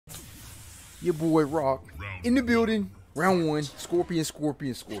Your boy Rock in the building. Round one. Scorpion,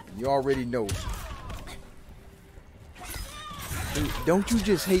 Scorpion, Scorpion. You already know. Dude, don't you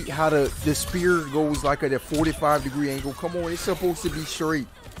just hate how the spear goes like at a 45-degree angle? Come on, it's supposed to be straight.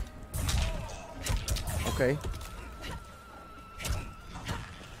 Okay.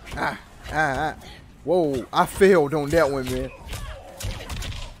 Whoa, I failed on that one, man.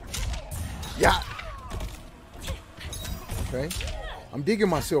 Yeah. Okay. I'm digging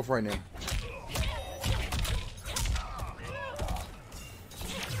myself right now.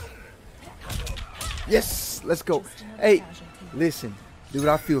 Yes, let's go. Hey, listen, dude,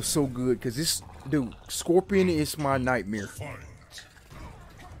 I feel so good because this, dude, Scorpion is my nightmare.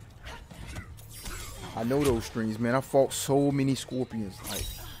 I know those strings, man. I fought so many Scorpions. Like,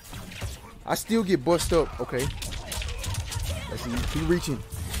 I still get bust up. Okay. Let's see. Keep reaching.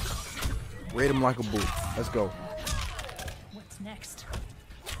 Raid him like a bull. Let's go. What's next?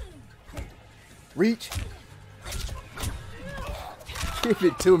 Reach. Give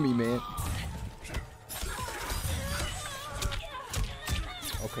it to me, man.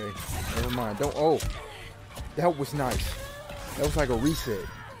 Okay. Never mind. Don't. Oh. That was nice. That was like a reset.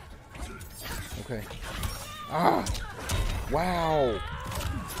 Okay. Ah. Wow.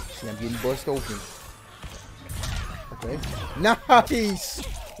 See, I'm getting bust open. Okay. Nice.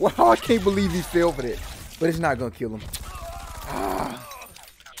 Wow, I can't believe he fell for that. But it's not going to kill him. Ah.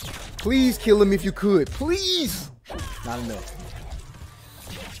 Please kill him if you could. Please. Not enough.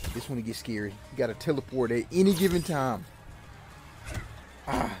 This one gets scary. You got to teleport at any given time.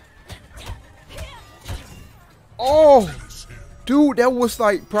 Ah. Oh. Dude, that was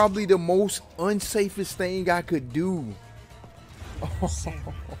like probably the most unsafest thing I could do.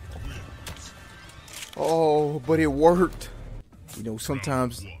 Oh, but it worked. You know,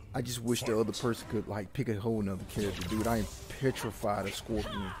 sometimes I just wish the other person could like pick a whole nother character. Dude, I am petrified of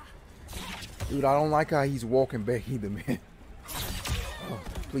Scorpion. Dude, I don't like how he's walking back either, man. Oh,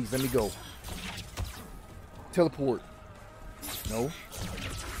 please, let me go. Teleport. No.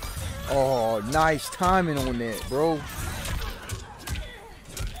 Oh, nice timing on that, bro.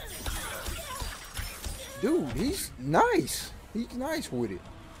 Dude, he's nice. He's nice with it.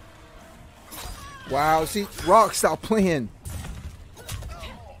 Wow, see, Rock, stop playing.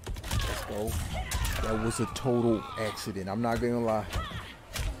 Let's go. That was a total accident. I'm not gonna lie.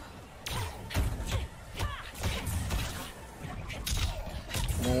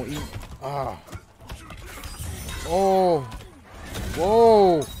 Come on, eat. Ah. Oh.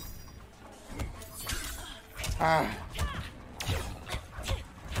 Whoa. Ah.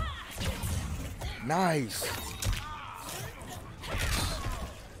 Nice.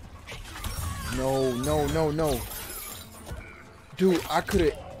 No, no, no, no. Dude, I could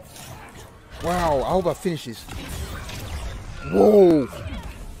have. Wow, I hope I finish this. Whoa.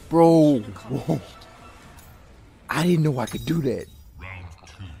 Bro. Whoa. I didn't know I could do that.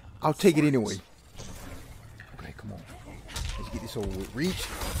 I'll take it anyway. Okay, come on. Let's get this over with. Reach.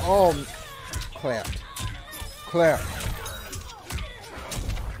 Oh, clapped. Clap.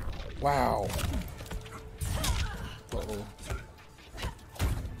 Wow. Uh-oh.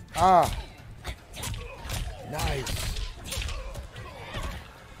 Ah. Nice.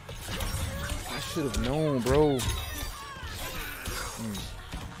 I should have known, bro.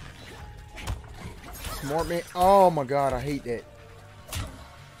 Smart man. Oh my God, I hate that.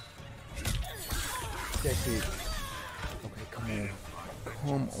 That's it. Okay, come on.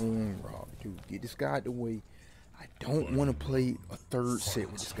 Come on, Rob. Dude, get this guy out the way. I don't want to play a third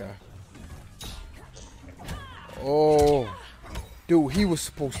set with this guy. Oh. Dude, he was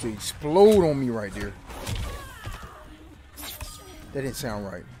supposed to explode on me right there. That didn't sound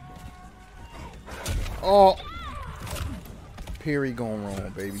right. Oh. Parry going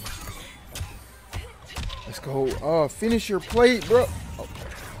wrong, baby. Let's go. Finish your plate, bro. Oh.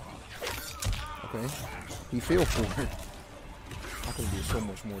 Okay. He fell for it. I could do so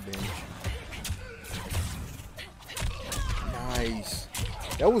much more damage. Nice.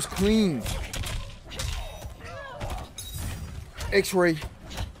 That was clean. X-ray.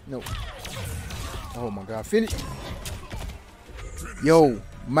 No. Oh my God. Finish. Yo,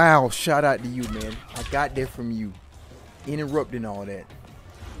 Miles, shout out to you, man. I got that from you. Interrupting all that.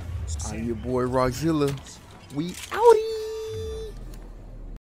 I'm your boy Rockzilla. We outie.